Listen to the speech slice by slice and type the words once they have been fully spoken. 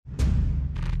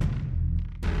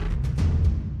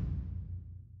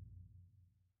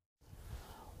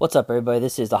What's up, everybody?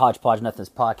 This is the Hodgepodge Nothings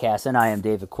podcast, and I am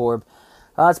David Corob.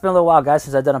 It's been a little while, guys,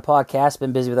 since I've done a podcast.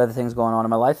 Been busy with other things going on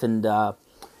in my life,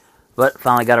 but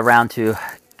finally got around to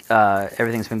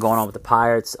everything's been going on with the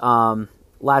Pirates.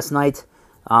 Last night,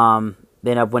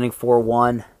 they ended up winning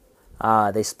 4-1.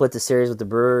 They split the series with the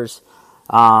Brewers.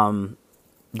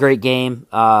 Great game.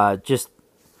 Just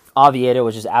Oviedo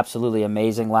was just absolutely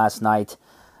amazing last night.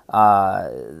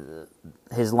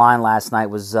 His line last night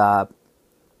was...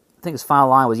 I think his final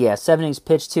line was, 7 innings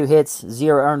pitched, 2 hits,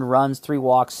 0 earned runs, 3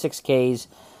 walks, 6 Ks.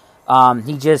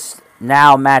 He just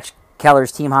now matched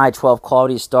Keller's team-high 12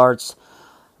 quality starts.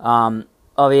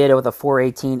 Oviedo with a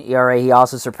 4.18 ERA. He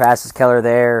also surpasses Keller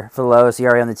there for the lowest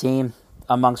ERA on the team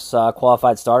amongst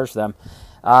qualified starters for them.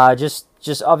 Just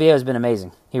Oviedo has been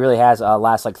amazing. He really has.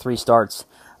 Last 3 starts,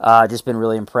 just been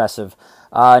really impressive.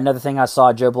 Another thing I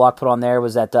saw Joe Block put on there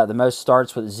was that the most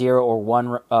starts with 0 or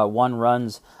 1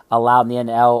 runs allowed in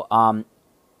the NL.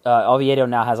 Oviedo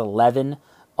now has 11.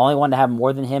 Only one to have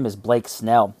more than him is Blake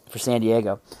Snell for San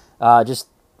Diego. Just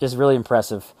really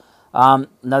impressive.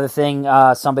 Another thing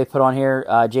somebody put on here,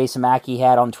 Jason Mackey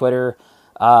had on Twitter,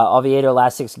 Oviedo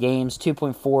last 6 games,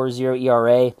 2.40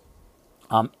 ERA,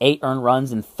 8 earned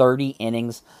runs in 30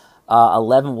 innings,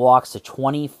 11 walks to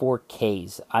 24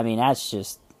 Ks. I mean, that's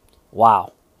just,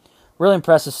 wow. Really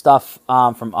impressive stuff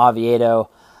from Oviedo.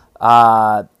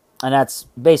 And that's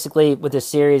basically with this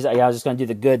series. I was just going to do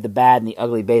the good, the bad, and the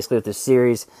ugly basically with this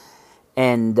series.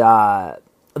 And the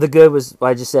good was,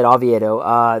 I just said, Oviedo.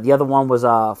 The other one was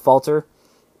Falter.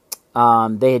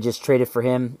 They had just traded for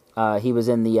him. He was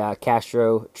in the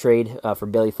Castro trade for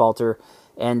Billy Falter.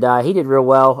 And he did real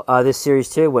well this series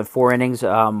too. Went 4 innings,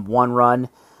 1 run.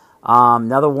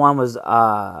 Another one was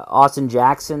Austin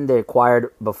Jackson. They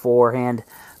acquired beforehand.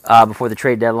 Before the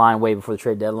trade deadline, way before the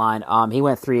trade deadline. He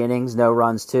went 3 innings, no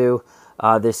runs too,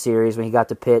 this series when he got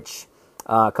to pitch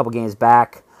a couple games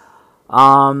back.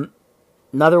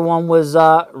 Another one was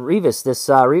Rivas, this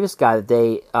Rivas guy that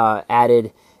they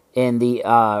added in the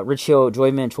Rich Hill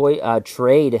Joyman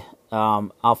trade.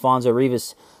 Alfonso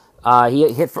Rivas,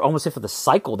 he almost hit for the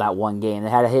cycle that one game. They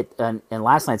had a hit in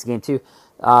last night's game too.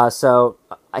 So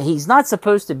he's not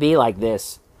supposed to be like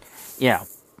this,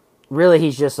 Really,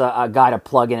 he's just a guy to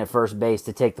plug in at first base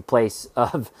to take the place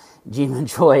of Gene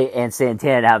Joy and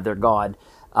Santana now they're gone.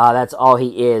 That's all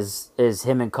he is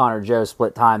him and Connor Joe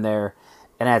split time there,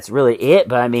 and that's really it.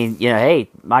 But, I mean, hey,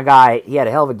 my guy, he had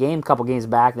a hell of a game a couple games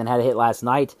back, then had a hit last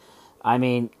night. I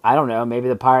mean, I don't know, maybe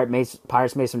the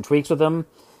Pirates made some tweaks with him.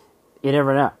 You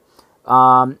never know.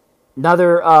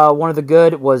 Another one of the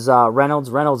good was Reynolds.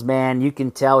 Reynolds, man, you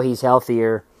can tell he's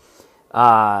healthier.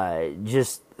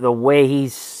 Just the way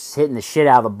he's hitting the shit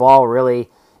out of the ball, really,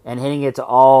 and hitting it to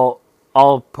all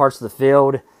parts of the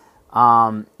field.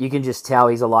 You can just tell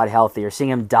he's a lot healthier.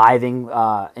 Seeing him diving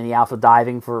in the outfield,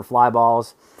 diving for fly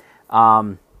balls,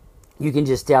 you can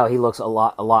just tell he looks a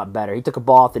lot better. He took a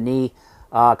ball off the knee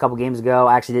a couple games ago.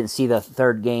 I actually didn't see the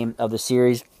third game of the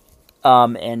series,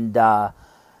 but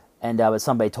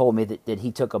somebody told me that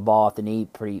he took a ball off the knee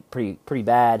pretty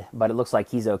bad, but it looks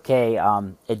like he's okay.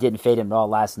 It didn't fade him at all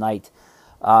last night.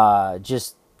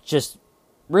 Just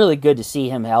really good to see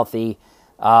him healthy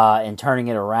and turning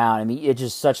it around. I mean, it's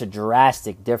just such a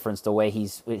drastic difference the way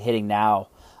he's hitting now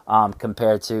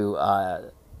compared to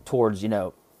towards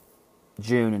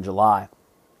June and July.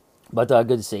 But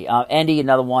good to see. Andy,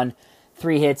 another one,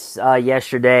 3 hits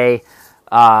yesterday.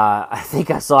 I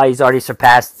think I saw he's already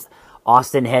surpassed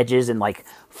Austin Hedges in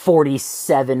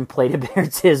 47 plate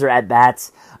appearances or at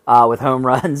bats with home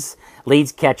runs.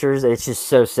 Leads catchers. It's just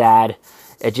so sad.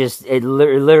 It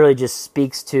literally just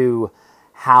speaks to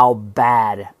how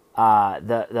bad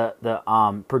the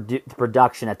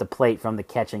production at the plate from the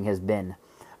catching has been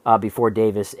before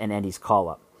Davis and Andy's call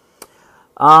up.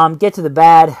 Get to the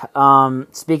bad.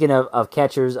 Speaking of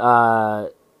catchers,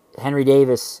 Henry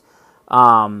Davis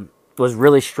was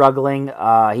really struggling.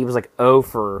 He was 0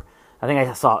 for, I think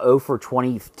I saw 0 for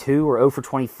 22 or 0 for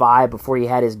 25 before he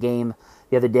had his game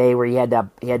the other day where he had that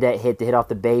hit to hit off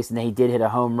the base, and then he did hit a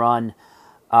home run.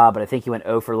 But I think he went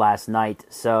 0 for last night.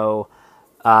 So,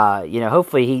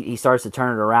 hopefully he starts to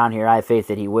turn it around here. I have faith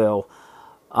that he will.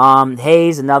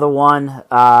 Hayes, another one.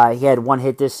 He had 1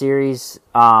 hit this series.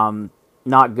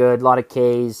 Not good. A lot of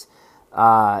Ks.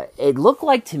 It looked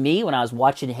like to me when I was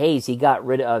watching Hayes, he got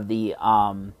rid of the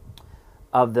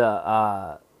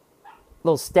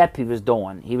little step he was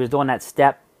doing. He was doing that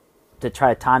step to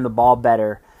try to time the ball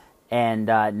better. And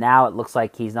now it looks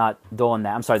like he's not doing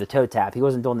that. I'm sorry, the toe tap. He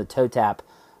wasn't doing the toe tap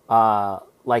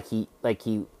like he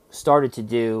started to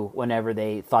do whenever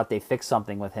they thought they fixed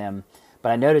something with him.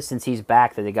 But I noticed since he's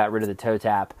back that they got rid of the toe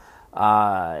tap.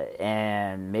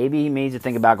 And maybe he needs to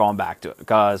think about going back to it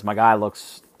because my guy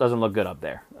doesn't look good up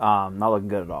there. Not looking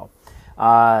good at all.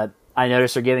 I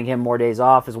noticed they're giving him more days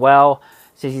off as well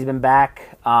since he's been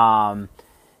back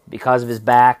because of his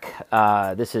back.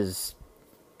 I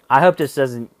hope this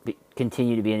doesn't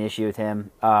continue to be an issue with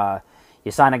him.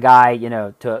 You sign a guy,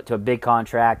 to a big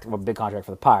contract, big contract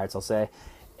for the Pirates, I'll say,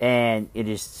 and it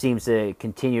just seems to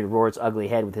continue to roar its ugly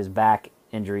head with his back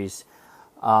injuries.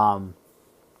 And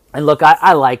look,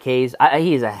 I like Hayes.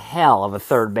 He's a hell of a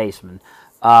third baseman.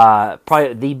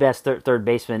 Probably the best third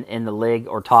baseman in the league,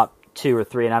 or top 2 or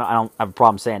 3, and I don't have a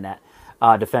problem saying that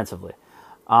defensively.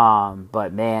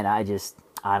 But man, I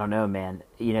don't know, man.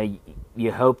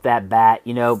 You hope that bat.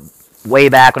 Way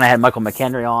back when I had Michael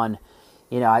McHenry on,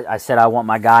 I said I want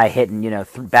my guy hitting,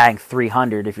 batting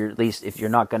 300 if you're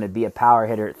not going to be a power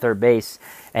hitter at third base.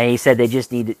 And he said they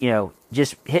just need to,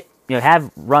 just hit,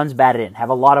 have runs batted in, have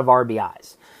a lot of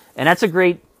RBIs. And that's a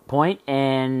great point,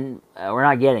 and we're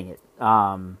not getting it.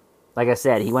 Like I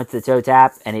said, he went to the toe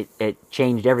tap, and it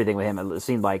changed everything with him, it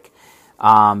seemed like.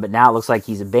 But now it looks like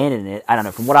he's abandoning it. I don't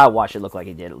know. From what I watched, it looked like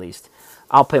he did, at least.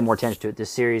 I'll pay more attention to it this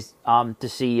series to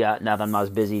see, now that I'm not as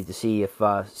busy, to see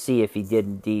if he did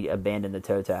indeed abandon the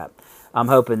toe tap. I'm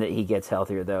hoping that he gets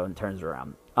healthier, though, and turns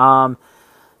around.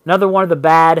 Another one of the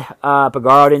bad,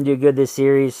 Pagaro didn't do good this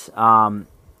series.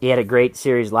 He had a great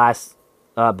series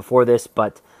before this,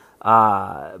 but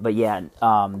yeah,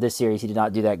 this series he did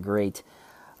not do that great.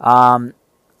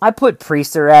 I put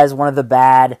Priester as one of the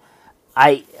bad.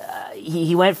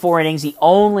 He went 4 innings. He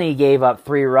only gave up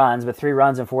 3 runs, but 3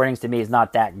 runs in 4 innings to me is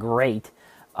not that great.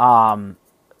 But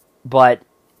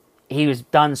he was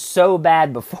done so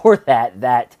bad before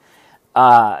that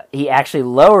he actually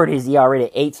lowered his ERA to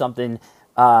 8-something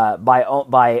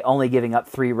by only giving up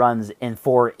 3 runs in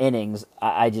 4 innings.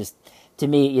 I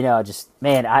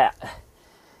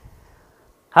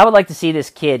would like to see this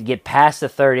kid get past the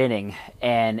 3rd inning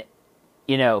and,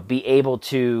 be able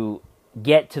to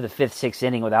get to the 5th, 6th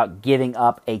inning without giving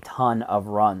up a ton of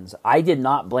runs. I did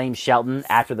not blame Shelton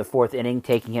after the 4th inning,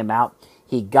 taking him out.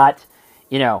 He got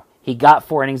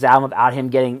 4 innings out without him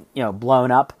getting,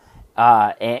 blown up.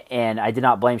 And I did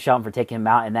not blame Shelton for taking him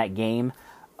out in that game.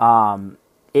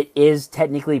 It is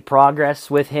technically progress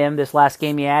with him this last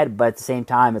game he had, but at the same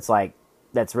time, it's like,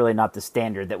 that's really not the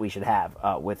standard that we should have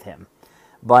with him.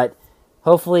 But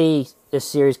hopefully this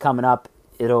series coming up,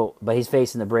 but he's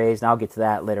facing the Braves, and I'll get to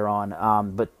that later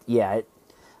on. But yeah,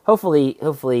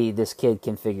 hopefully this kid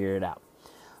can figure it out.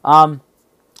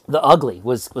 The ugly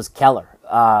was Keller.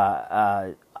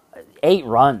 8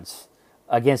 runs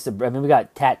against we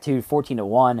got tattooed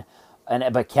 14-1,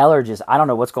 but Keller I don't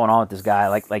know what's going on with this guy.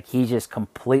 Like he just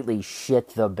completely shit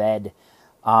the bed.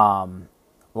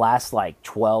 Last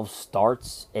 12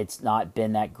 starts, it's not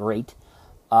been that great.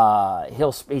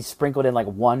 He's sprinkled in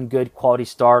 1 good quality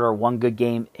start or 1 good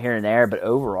game here and there, but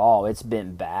overall it's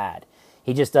been bad.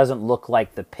 He just doesn't look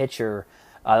like the pitcher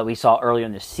that we saw earlier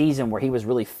in the season, where he was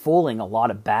really fooling a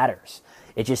lot of batters.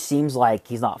 It just seems like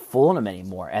he's not fooling them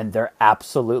anymore, and they're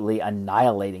absolutely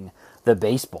annihilating the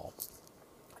baseball.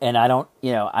 And I don't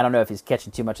know if he's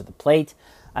catching too much at the plate.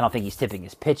 I don't think he's tipping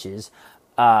his pitches,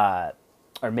 or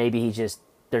maybe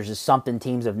there's just something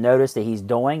teams have noticed that he's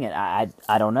doing, and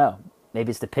I don't know. Maybe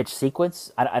it's the pitch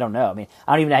sequence. I don't know. I mean,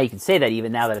 I don't even know how you can say that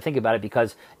even now that I think about it,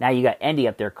 because now you got Endy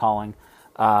up there calling.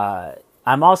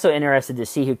 I'm also interested to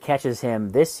see who catches him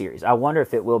this series. I wonder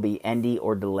if it will be Endy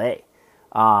or Delay.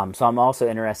 So I'm also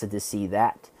interested to see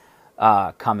that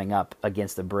coming up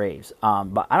against the Braves.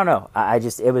 But I don't know.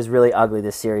 It was really ugly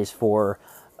this series for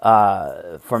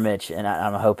Mitch, and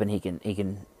I'm hoping he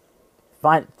can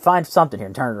find something here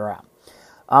and turn it around.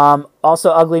 Also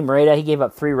ugly, Moreta. He gave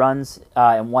up 3 runs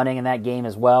in 1 inning in that game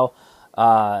as well.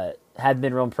 Haven't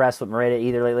been real impressed with Moreta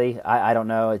either lately. I don't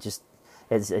know.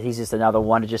 He's just another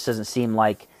one. It just doesn't seem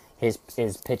like his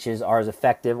pitches are as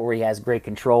effective, or he has great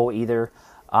control either.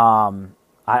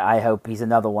 I hope he's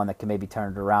another one that can maybe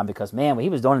turn it around, because man, what he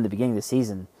was doing in the beginning of the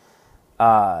season,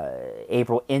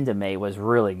 April into May, was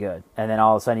really good, and then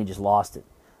all of a sudden he just lost it.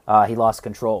 He lost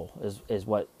control is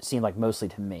what seemed like mostly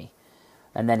to me.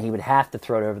 And then he would have to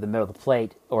throw it over the middle of the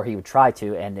plate, or he would try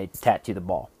to, and they'd tattoo the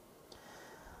ball.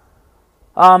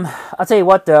 I'll tell you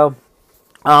what, though.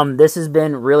 This has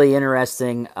been really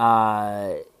interesting.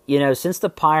 Since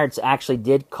the Pirates actually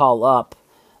did call up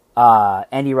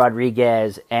Endy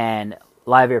Rodriguez and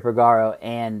Liover Pagaro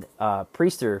and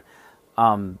Priester,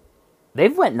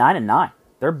 they've went 9-9.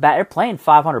 They're playing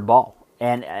 500 ball.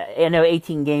 And I know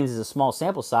 18 games is a small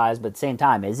sample size, but at the same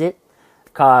time, is it?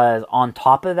 Because on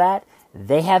top of that,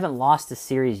 they haven't lost a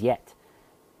series yet.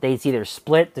 They either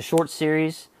split the short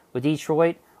series with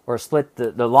Detroit, or split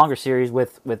the longer series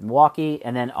with Milwaukee,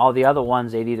 and then all the other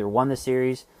ones they've either won the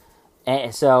series,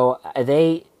 and so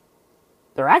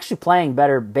they're actually playing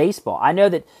better baseball. I know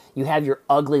that you have your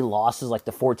ugly losses like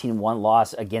the 14-1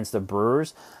 loss against the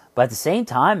Brewers, but at the same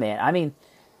time, man, I mean,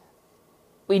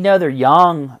 we know they're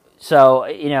young, so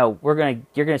you're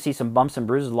gonna see some bumps and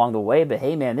bruises along the way. But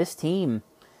hey, man, this team,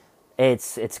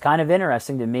 it's kind of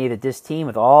interesting to me that this team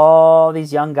with all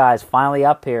these young guys finally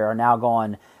up here are now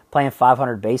playing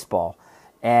 500 baseball,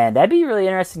 and that'd be really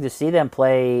interesting to see them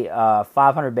play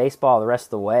 500 baseball the rest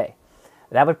of the way.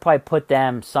 That would probably put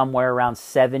them somewhere around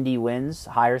 70 wins,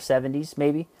 higher 70s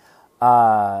maybe.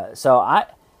 So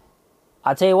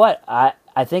I'll tell you what,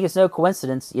 I think it's no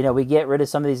coincidence. We get rid of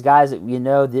some of these guys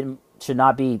that should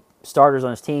not be starters on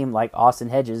his team, like Austin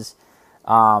Hedges.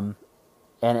 And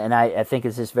I think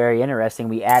it's just very interesting.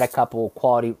 We add a couple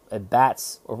quality at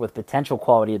bats, or with potential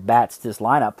quality at bats, to this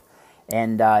lineup,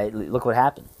 and look what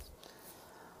happened.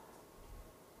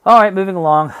 All right, moving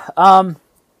along.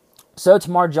 So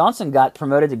Tamar Johnson got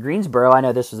promoted to Greensboro. I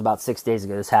know this was about 6 days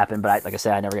ago this happened, but like I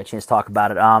said, I never got a chance to talk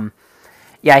about it.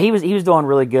 Yeah, he was doing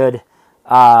really good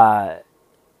down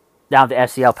at the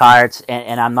FCL Pirates,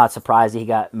 and I'm not surprised he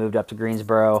got moved up to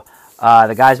Greensboro.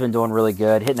 The guy's been doing really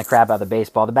good, hitting the crap out of the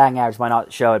baseball. The batting average might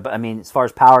not show it, but I mean, as far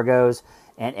as power goes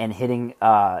and hitting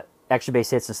extra base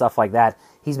hits and stuff like that,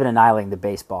 he's been annihilating the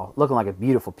baseball, looking like a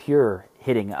beautiful, pure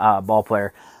hitting ball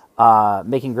player,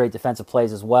 making great defensive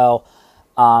plays as well.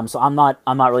 So I'm not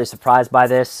really surprised by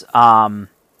this.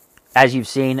 As you've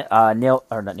seen, Ben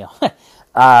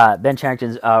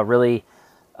Charrington's really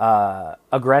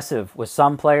aggressive with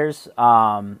some players.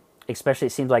 Especially,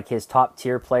 it seems like his top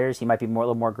tier players, he might be a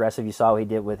little more aggressive. You saw what he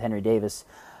did with Henry Davis.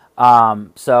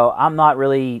 So I'm not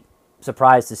really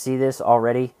surprised to see this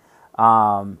already.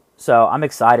 So I'm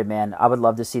excited, man. I would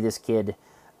love to see this kid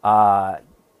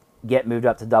get moved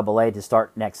up to Double-A to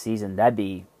start next season. That'd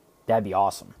be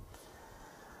awesome.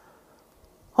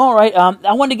 All right,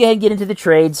 I wanted to go ahead and get into the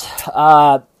trades.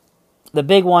 The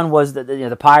big one was that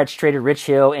the Pirates traded Rich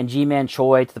Hill and G-Man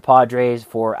Choi to the Padres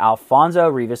for Alfonso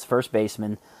Rivas, first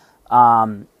baseman,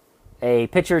 a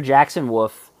pitcher Jackson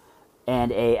Wolf,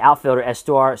 and a outfielder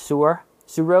Estuar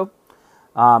Suro.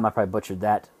 I probably butchered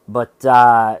that, but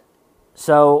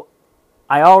so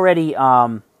I already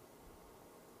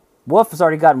Wolf has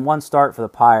already gotten one start for the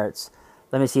Pirates.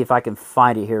 Let me see if I can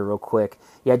find it here real quick.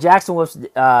 Yeah, Jackson Wolf,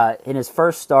 in his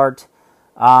first start,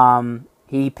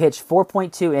 he pitched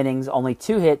 4.2 innings, only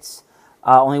 2 hits,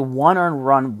 only 1 earned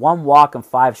run, 1 walk, and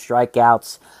 5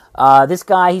 strikeouts. This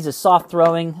guy, he's a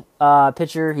soft-throwing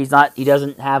pitcher. He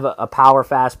doesn't have a power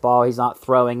fastball. He's not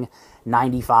throwing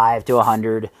 95 to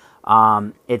 100.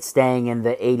 It's staying in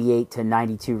the 88 to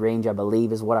 92 range, I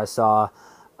believe, is what I saw.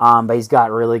 But he's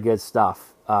got really good stuff.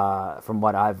 From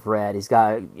what I've read, he's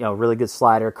got really good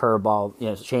slider,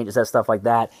 curveball, changes, that stuff like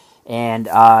that, and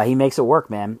he makes it work,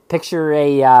 man. Picture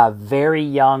a very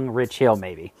young Rich Hill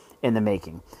maybe in the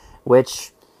making.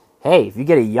 Which, hey, if you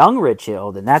get a young Rich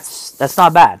Hill, then that's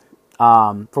not bad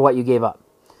for what you gave up.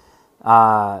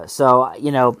 So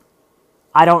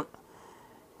I don't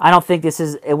think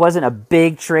it wasn't a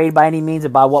big trade by any means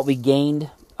about what we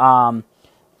gained,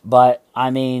 but I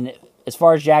mean, as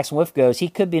far as Jackson Wolf goes, he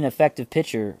could be an effective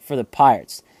pitcher for the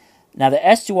Pirates. Now, the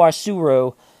Estuar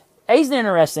Suro, he's an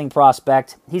interesting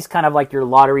prospect. He's kind of like your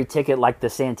lottery ticket, like the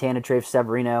Santana trade for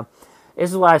Severino. This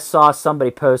is what I saw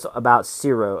somebody post about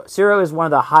Suro. Suro is one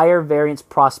of the higher variance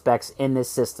prospects in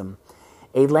this system.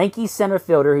 A lanky center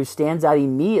fielder who stands out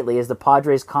immediately as the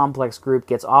Padres complex group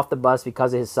gets off the bus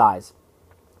because of his size.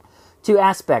 Two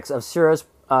aspects of Suro's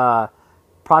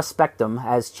prospectum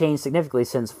has changed significantly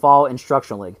since fall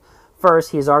instructional league.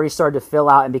 First, he has already started to fill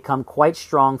out and become quite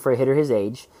strong for a hitter his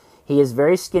age. He is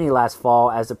very skinny last fall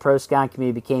as the pro scouting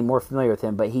community became more familiar with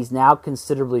him, but he's now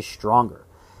considerably stronger.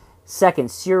 Second,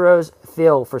 Suro's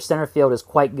feel for center field is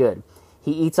quite good.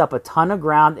 He eats up a ton of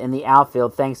ground in the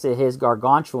outfield thanks to his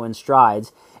gargantuan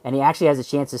strides, and he actually has a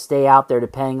chance to stay out there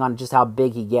depending on just how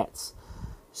big he gets.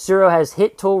 Suro has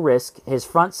hit tool risk, his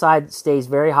front side stays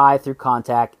very high through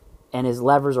contact, and his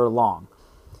levers are long.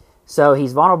 So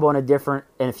he's vulnerable in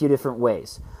a few different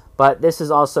ways. But this is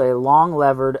also a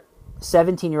long-levered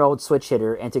 17-year-old switch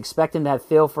hitter, and to expect him to have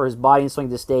feel for his body and swing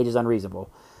to stage is unreasonable.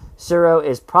 Suro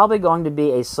is probably going to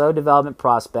be a slow development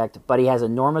prospect, but he has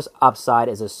enormous upside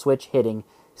as a switch-hitting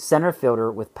center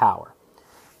fielder with power.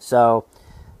 So,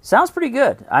 sounds pretty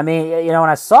good. I mean, when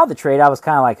I saw the trade, I was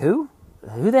kind of like, who?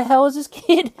 Who the hell is this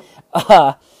kid?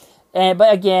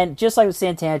 But again, just like the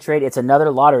Santana trade, it's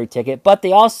another lottery ticket. But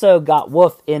they also got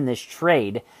Wolf in this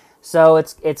trade. So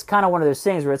it's kind of one of those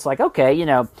things where it's like, okay, you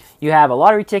have a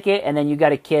lottery ticket, and then you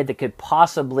got a kid that could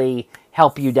possibly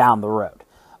help you down the road.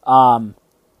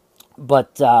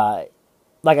 But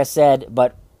like I said,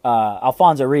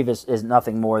 Alfonso Rivas is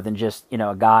nothing more than just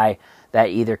a guy that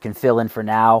either can fill in for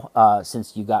now,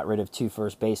 since you got rid of 2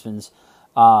 first basemen.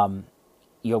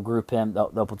 You'll group him,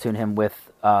 they'll platoon him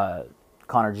with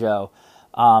Connor Joe.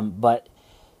 But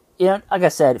like I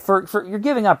said, for you're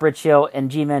giving up Rich Hill and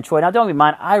G-Man Choi. Now, don't get me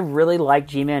wrong, I really like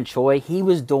G-Man Choi. He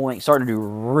was starting to do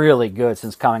really good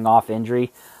since coming off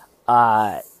injury.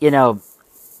 I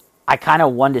kind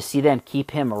of wanted to see them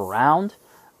keep him around.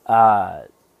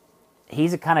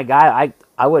 He's the kind of guy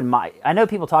I wouldn't mind. I know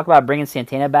people talk about bringing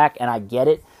Santana back, and I get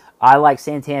it. I like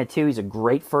Santana too. He's a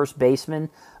great first baseman,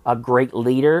 a great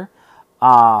leader.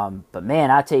 But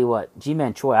man, I tell you what,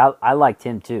 G-Man Choi, I liked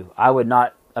him too. I would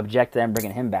not object to them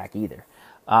bringing him back either,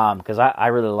 because I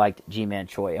really liked G-Man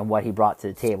Choi and what he brought to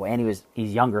the table, and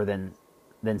he's younger than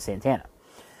Santana.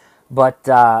 But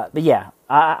yeah,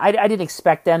 I didn't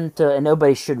expect them to, and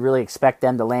nobody should really expect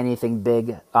them to land anything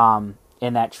big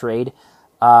in that trade.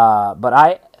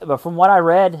 But from what I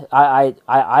read,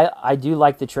 I do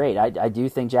like the trade. I do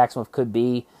think Jacksonville could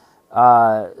be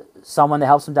someone that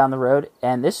helps them down the road,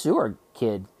 and this Seward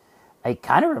kid, it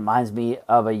kind of reminds me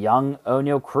of a young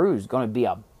O'Neal Cruz, going to be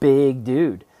a big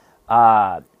dude.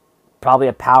 Probably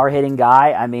a power-hitting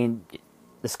guy. I mean,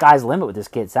 the sky's the limit with this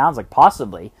kid. Sounds like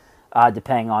possibly,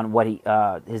 depending on what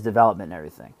his development and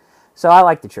everything. So I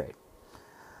like the trade.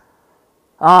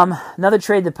 Another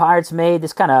trade the Pirates made,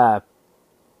 this kind of,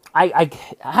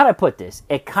 how do I put this?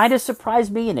 It kind of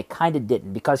surprised me and it kind of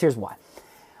didn't, because here's why.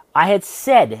 I had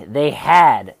said they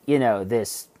had,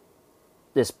 this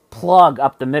plug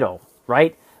up the middle,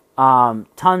 right?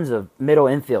 Tons of middle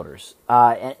infielders.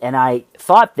 And I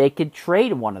thought they could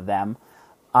trade one of them.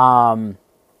 And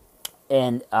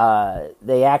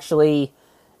they actually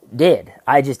did.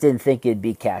 I just didn't think it'd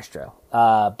be Castro.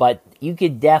 But you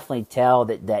could definitely tell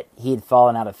that he had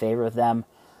fallen out of favor with them.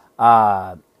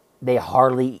 They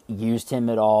hardly used him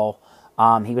at all.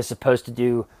 He was supposed to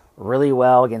do really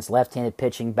well against left-handed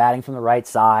pitching, batting from the right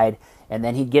side, and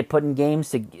then he'd get put in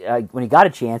games when he got a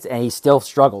chance, and he still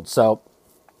struggled. So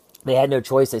they had no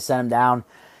choice. They sent him down,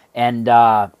 and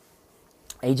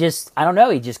he just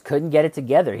couldn't get it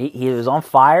together. He was on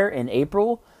fire in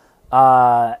April,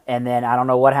 and then I don't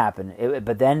know what happened.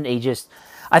 But then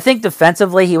I think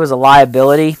defensively he was a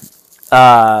liability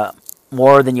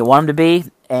more than you want him to be,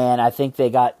 and I think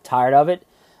they got tired of it.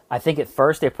 I think at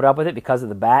first they put up with it because of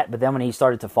the bat, but then when he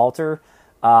started to falter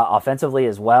offensively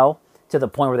as well, to the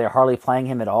point where they're hardly playing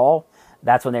him at all,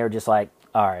 that's when they were just like,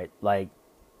 all right,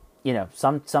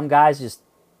 some guys just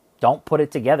don't put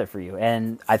it together for you.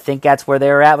 And I think that's where they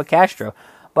were at with Castro.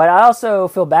 But I also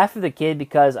feel bad for the kid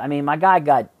because, my guy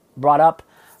got brought up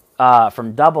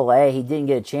from Double-A. He didn't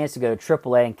get a chance to go to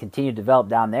Triple-A and continue to develop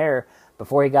down there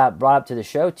before he got brought up to the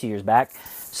show 2 years back.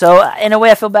 So in a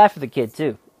way, I feel bad for the kid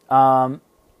too.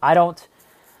 I don't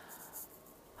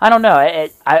know.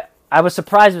 I was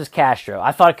surprised it was Castro.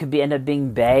 I thought it could end up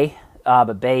being Bay,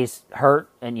 but Bay's hurt,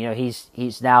 and he's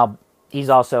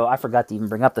also, I forgot to even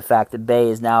bring up the fact that Bay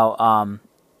is now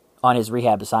on his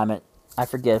rehab assignment. I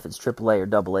forget if it's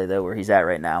AAA or AA though, where he's at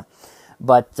right now.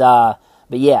 But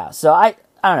yeah. So I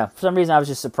don't know. For some reason, I was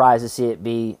just surprised to see it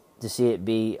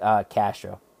be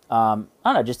Castro. I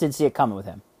don't know. Just didn't see it coming with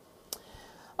him.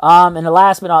 And the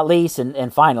last but not least,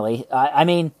 and finally,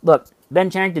 look, Ben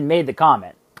Cherington made the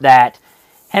comment that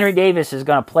Henry Davis is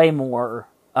going to play more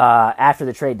after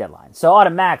the trade deadline. So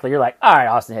automatically, you're like, all right,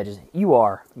 Austin Hedges, you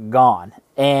are gone.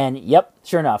 And yep,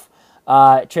 sure enough,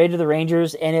 traded to the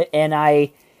Rangers. And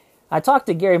I talked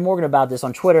to Gary Morgan about this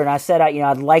on Twitter, and I said,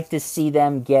 I'd like to see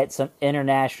them get some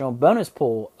international bonus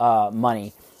pool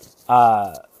money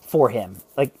for him,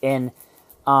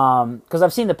 because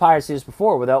I've seen the Pirates do this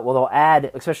before, where they'll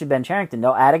add, especially Ben Cherington,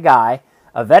 they'll add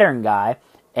a veteran guy,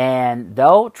 and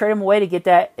they'll trade him away to get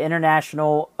that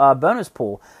international bonus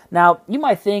pool. Now, you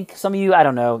might think, some of you, I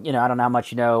don't know how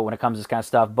much you know when it comes to this kind of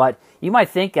stuff, but you might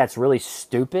think that's really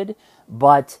stupid,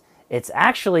 but it's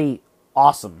actually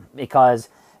awesome, because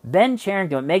Ben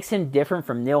Cherington, what makes him different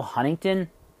from Neil Huntington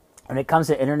when it comes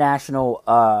to international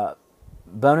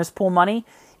bonus pool money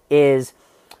is,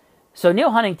 so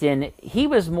Neil Huntington, he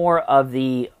was more of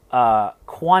the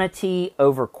quantity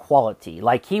over quality.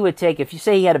 Like, he would take, if you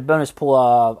say he had a bonus pool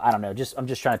of, I don't know, I'm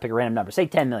just trying to pick a random number, say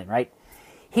 10 million, right?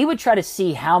 He would try to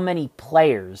see how many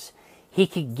players he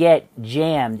could get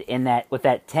jammed with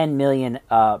that 10 million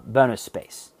bonus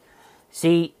space.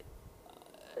 See,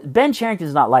 Ben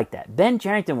Cherington's not like that. Ben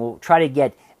Cherington will try to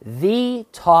get the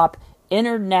top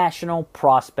international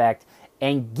prospect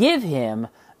and give him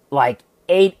like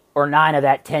 8 or 9 of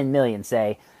that 10 million,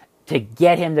 say, to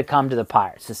get him to come to the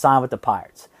Pirates, to sign with the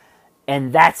Pirates.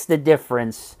 And that's the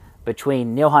difference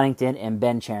between Neil Huntington and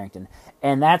Ben Cherington.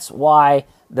 And that's why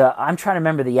I'm trying to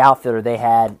remember the outfielder they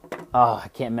had. Oh, I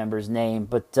can't remember his name,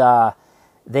 but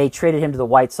they traded him to the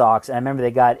White Sox, and I remember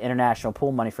they got international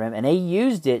pool money for him, and they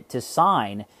used it to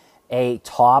sign a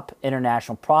top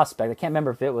international prospect. I can't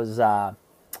remember if it was I'm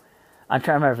trying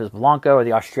to remember if it was Blanco or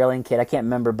the Australian kid. I can't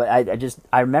remember, but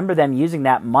I remember them using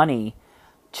that money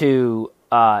to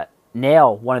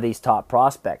nail one of these top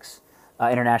prospects,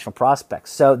 international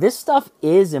prospects. So this stuff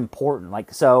is important.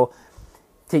 Like, so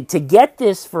to get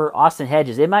this for Austin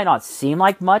Hedges, it might not seem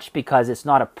like much because it's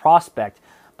not a prospect,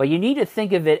 but you need to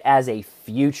think of it as a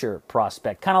future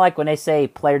prospect. Kind of like when they say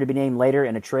player to be named later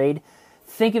in a trade.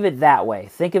 Think of it that way.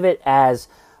 Think of it as,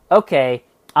 okay,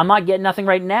 I'm not getting nothing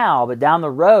right now, but down the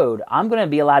road, I'm going to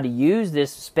be allowed to use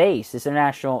this space, this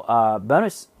international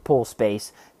bonus pool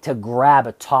space, to grab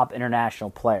a top international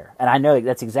player. And I know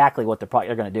that's exactly what they're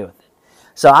going to do with it.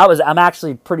 So I'm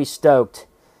actually pretty stoked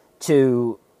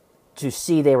to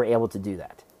see they were able to do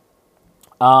that.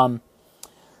 All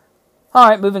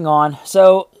right, moving on.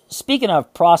 So speaking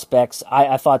of prospects,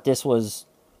 I thought this was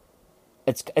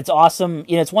it's awesome.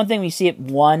 You know, it's one thing when you see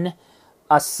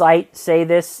a site say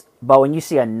this, but when you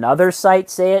see another site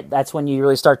say it, that's when you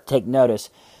really start to take notice.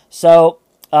 So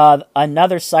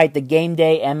another site, the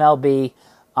Gameday MLB,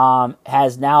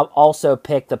 has now also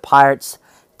picked the Pirates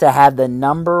to have the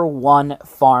number 1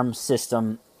 farm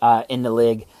system in the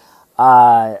league.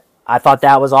 I thought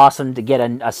that was awesome to get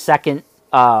a second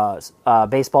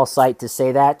baseball site to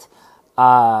say that.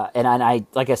 And I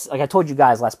like I told you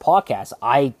guys last podcast,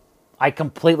 I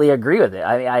completely agree with it.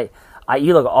 I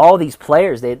you look at all these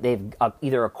players they've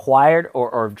either acquired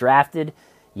or drafted.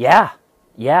 Yeah,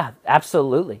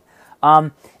 absolutely.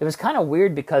 It was kind of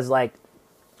weird because like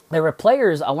there were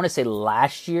players, I want to say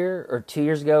last year or 2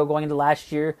 years ago, going into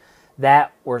last year,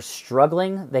 that were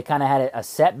struggling. They kind of had a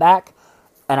setback,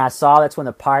 and I saw that's when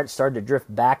the Pirates started to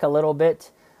drift back a little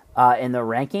bit in the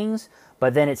rankings.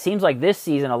 But then it seems like this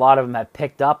season a lot of them have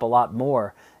picked up a lot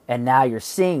more, and now you're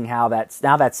seeing how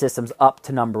that system's up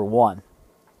to number 1.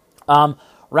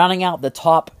 Rounding out the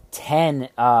top 10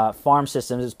 farm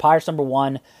systems is Pirates number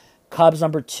 1, Cubs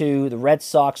number 2, the Red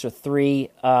Sox are 3,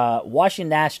 Washington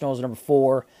Nationals are number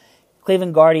 4,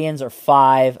 Cleveland Guardians are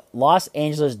 5, Los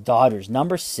Angeles Dodgers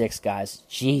number 6, guys.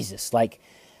 Jesus, like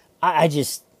I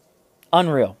just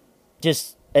unreal,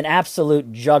 just an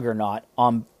absolute juggernaut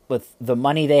with the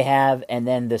money they have and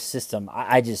then the system.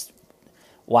 I just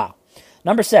wow.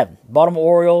 Number 7, Baltimore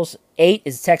Orioles. 8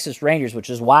 is Texas Rangers, which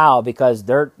is wow because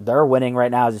they're winning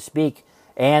right now as we speak,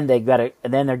 and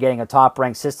then they're getting a top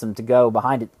ranked system to go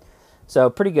behind it. So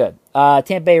pretty good.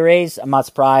 Tampa Bay Rays, I'm not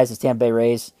surprised. It's Tampa Bay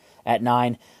Rays at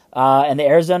 9. And the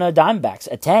Arizona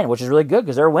Diamondbacks at 10, which is really good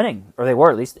because they're winning, or they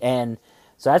were at least. And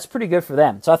so that's pretty good for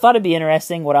them. So I thought it'd be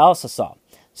interesting what else I saw.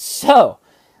 So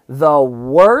the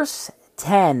worst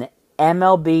 10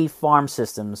 MLB farm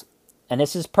systems, and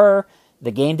this is per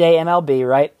the Gameday MLB,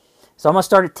 right? So I'm going to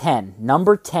start at 10.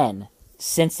 Number 10,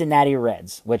 Cincinnati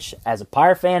Reds, which as a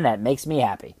Pirate fan, that makes me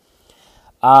happy.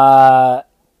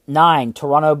 9,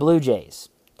 Toronto Blue Jays.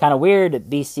 Kind of weird that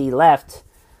BC left,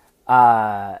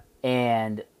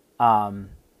 and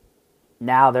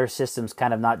now their system's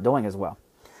kind of not doing as well.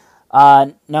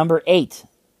 Number 8,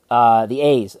 the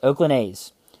A's, Oakland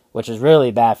A's, which is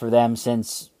really bad for them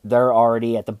since they're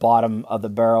already at the bottom of the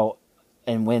barrel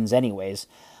in wins anyways.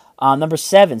 Number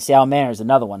 7, Seattle Mariners,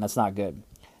 another one. That's not good.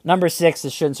 Number 6,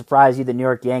 this shouldn't surprise you, the New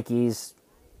York Yankees.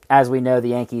 As we know, the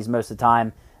Yankees, most of the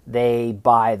time, they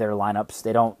buy their lineups.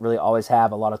 They don't really always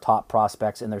have a lot of top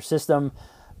prospects in their system.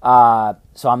 So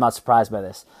I'm not surprised by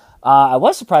this. I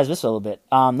was surprised by this a little bit.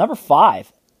 Number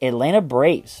 5, Atlanta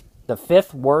Braves, the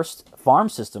 5th worst farm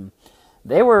system.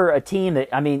 They were a team that,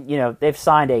 I mean, you know, they've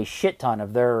signed a shit ton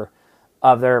of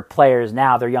their players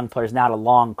now, their young players now to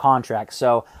long contracts.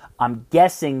 So I'm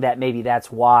guessing that maybe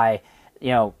that's why, you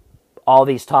know, all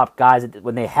these top guys,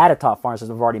 when they had a top farm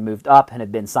system, have already moved up and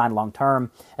have been signed long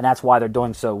term, and that's why they're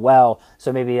doing so well.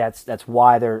 So maybe that's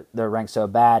why they're ranked so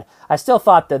bad. I still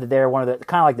thought that they're one of the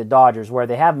kind of like the Dodgers, where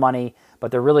they have money,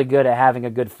 but they're really good at having a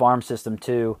good farm system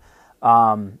too.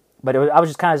 But I was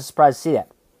just kind of surprised to see that.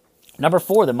 Number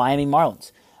 4, the Miami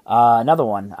Marlins, another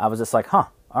one. I was just like, all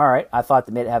right. I thought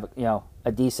they may have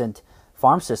a decent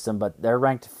farm system, but they're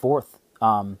ranked 4th.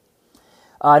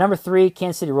 Number 3,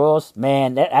 Kansas City Royals.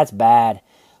 Man, that's bad.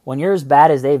 When you're as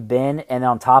bad as they've been, and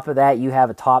on top of that, you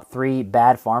have a top 3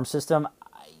 bad farm system,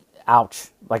 ouch.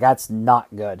 Like, that's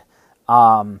not good.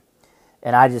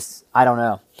 And I don't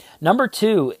know. Number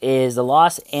 2 is the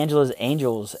Los Angeles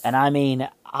Angels. And I mean,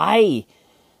 man,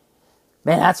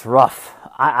 that's rough.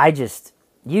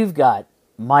 You've got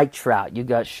Mike Trout, you've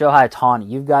got Shohei Ohtani,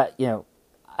 you've got,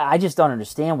 I just don't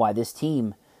understand why this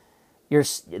team,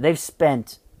 they've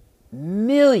spent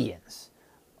millions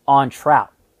on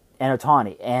Trout and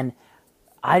Ohtani, and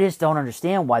I just don't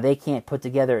understand why they can't put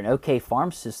together an okay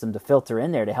farm system to filter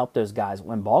in there to help those guys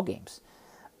win ball games.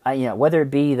 Whether it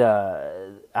be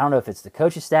I don't know if it's the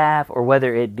coaching staff or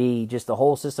whether it be just the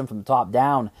whole system from the top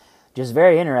down, just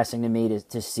very interesting to me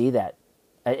to see that.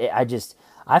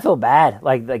 I feel bad.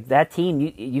 Like that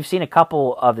team, you've seen a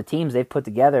couple of the teams they've put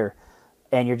together,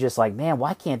 and you're just like, man,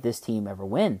 why can't this team ever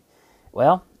win?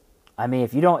 Well, I mean,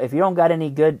 if you don't got any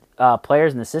good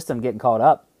players in the system getting called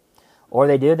up, or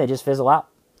they do, they just fizzle out.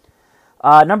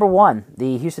 Number 1,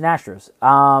 the Houston Astros.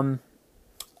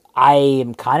 I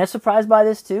am kind of surprised by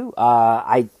this too.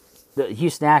 The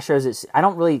Houston Astros, I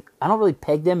don't really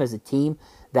peg them as a team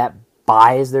that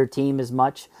buys their team as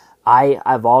much.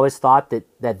 I've always thought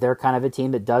that they're kind of a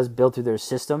team that does build through their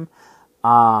system.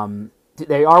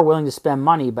 They are willing to spend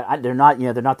money, but they're not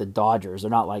the Dodgers. They're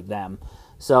not like them.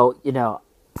 So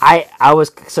I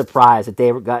was surprised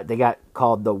that they got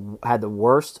called had the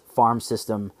worst farm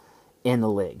system in the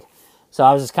league. So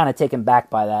I was just kind of taken back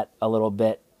by that a little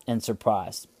bit and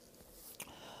surprised.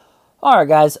 All right,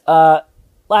 guys.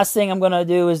 Last thing I'm going to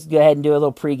do is go ahead and do a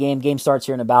little pregame. Game starts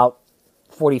here in about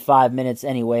 45 minutes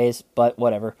anyways, but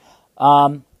whatever.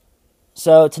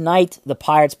 So tonight, the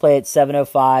Pirates play at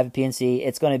 7:05 at PNC.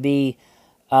 It's going to be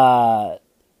Oswaldo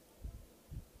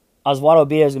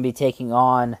Bido is going to be taking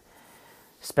on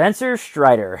Spencer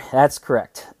Strider. That's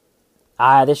correct.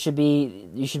 Guys should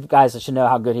know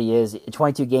how good he is. In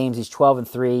 22 games, he's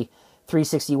 12-3,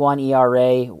 3.61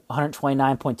 ERA,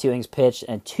 129.2 innings pitched,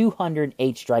 and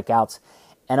 208 strikeouts,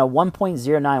 and a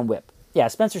 1.09 WHIP. Yeah,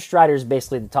 Spencer Strider is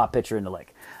basically the top pitcher in the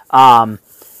league.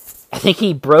 I think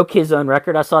he broke his own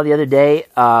record I saw the other day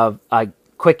of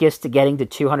quickest to getting to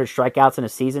 200 strikeouts in a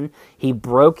season. He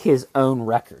broke his own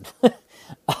record.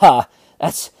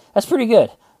 That's pretty good.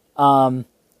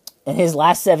 In his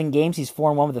last 7 games, he's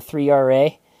 4-1 with a 3 ERA.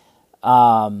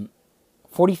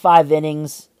 45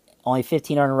 innings, only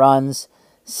 15 earned runs,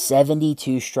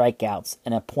 72 strikeouts,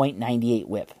 and a .98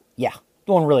 WHIP. Yeah,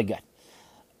 doing really good.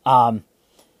 Trying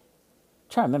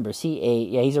to remember,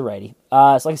 he's a righty. So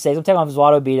like I said, he's going to take on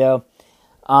Oswaldo Bido.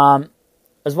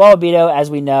 Oswaldo Bido, as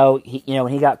we know,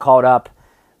 when he got called up,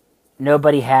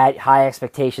 nobody had high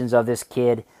expectations of this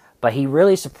kid, but he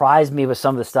really surprised me with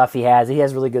some of the stuff he has. He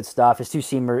has really good stuff. His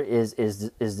two-seamer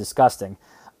is disgusting.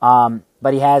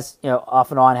 But he has,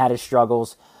 off and on had his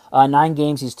struggles. 9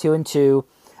 games, he's 2-2,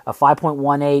 a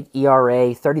 5.18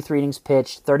 ERA, 33 innings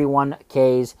pitched, 31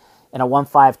 Ks, and a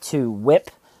 1.52 WHIP.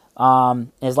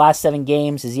 In his last 7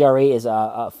 games, his ERA is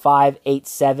a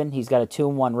 5.87. He's got a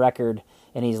 2-1 record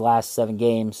in his last 7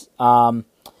 games.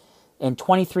 In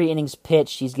 23 innings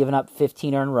pitched, he's given up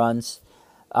 15 earned runs,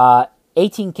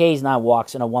 18 Ks, 9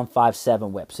 walks, and a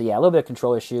 1.57 WHIP. So yeah, a little bit of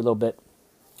control issue, a little bit.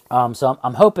 So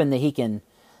I'm hoping that he can.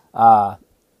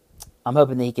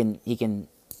 He can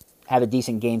have a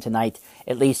decent game tonight.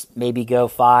 At least maybe go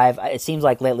 5. It seems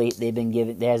like lately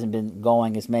they hasn't been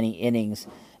going as many innings.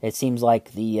 It seems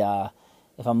like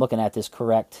if I'm looking at this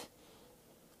correct,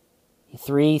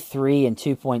 3, 3, and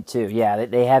 2.2. Yeah,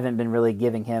 they haven't been really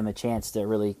giving him a chance to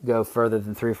really go further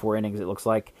than 3 or 4 innings. It looks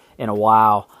like in a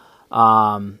while.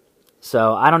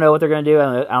 So I don't know what they're going to do.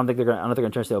 I don't think they're going to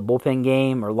turn this into a bullpen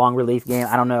game or long relief game.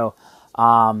 I don't know.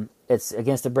 It's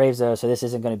against the Braves though, so this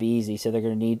isn't going to be easy. So they're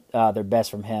going to need their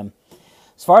best from him.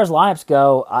 As far as lineups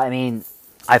go, I mean,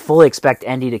 I fully expect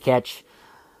Endy to catch.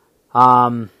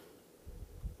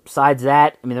 Besides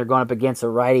that, I mean, they're going up against a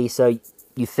righty, so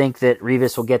you think that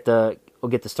Rivas will get the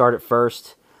start at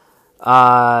first.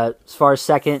 As far as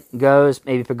second goes,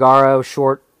 maybe Pagaro,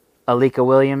 short, Alika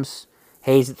Williams,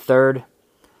 Hayes at third.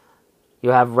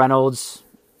 You'll have Reynolds.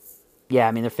 Yeah,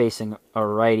 I mean, they're facing a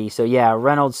righty. So, yeah,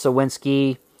 Reynolds,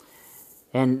 Sawinski,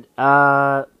 and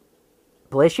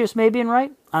Palacios maybe in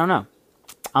right? I don't know.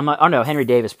 No, Henry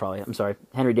Davis probably. I'm sorry,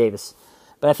 Henry Davis.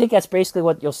 But I think that's basically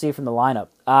what you'll see from the lineup.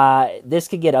 This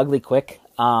could get ugly quick.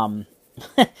 I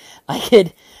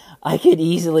could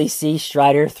easily see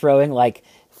Strider throwing like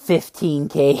 15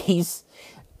 Ks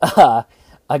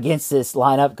against this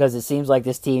lineup because it seems like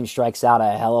this team strikes out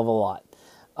a hell of a lot.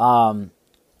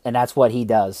 And that's what he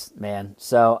does, man.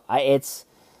 So it's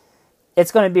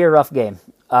going to be a rough game.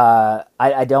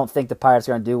 I don't think the Pirates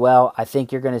are going to do well. I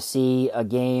think you're going to see a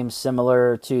game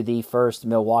similar to the first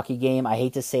Milwaukee game. I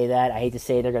hate to say that. I hate to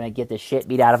say they're going to get the shit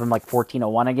beat out of them like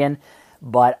 14-1 again.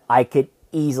 But I could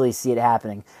easily see it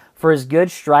happening. For as good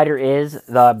Strider is,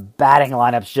 the batting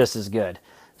lineup's just as good.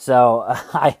 So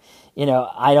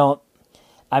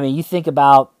you think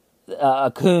about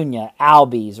Acuna,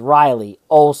 Albies, Riley,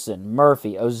 Olsen,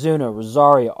 Murphy, Ozuna,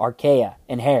 Rosario, Archaea,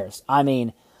 and Harris. I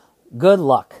mean, good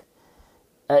luck.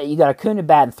 You got Acuna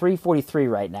batting 343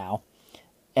 right now.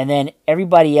 And then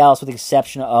everybody else, with the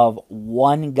exception of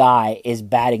one guy, is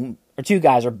batting, or two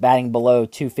guys are batting below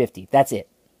 250. That's it.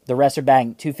 The rest are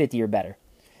batting 250 or better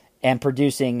and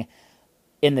producing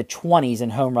in the 20s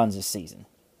in home runs this season.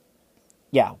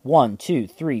 Yeah, 1, 2,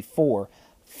 3, 4,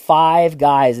 5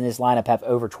 guys in this lineup have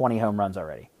over 20 home runs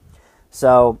already.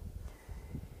 So,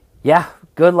 yeah,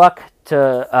 good luck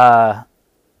to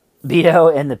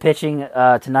Beto and the pitching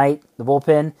tonight, the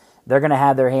bullpen. They're going to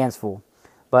have their hands full.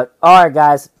 But, all right,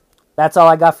 guys, that's all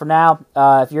I got for now.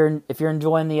 If you're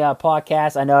enjoying the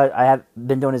podcast, I know I have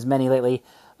been doing as many lately.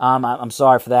 I'm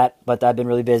sorry for that, but I've been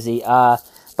really busy.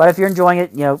 But if you're enjoying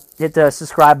it, hit the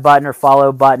subscribe button or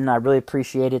follow button. I really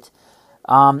appreciate it.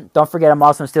 Don't forget, I'm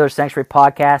also on Steelers Sanctuary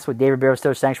Podcast with David Bear of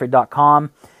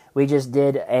SteelersSanctuary.com. We just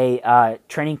did a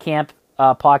training camp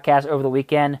podcast over the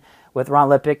weekend with Ron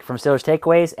Lippick from Steelers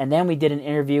Takeaways, and then we did an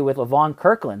interview with Levon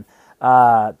Kirkland,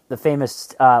 the famous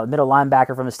middle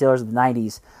linebacker from the Steelers of the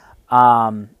 90s.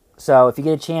 So if you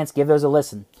get a chance, give those a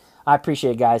listen. I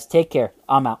appreciate it, guys. Take care.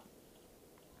 I'm out.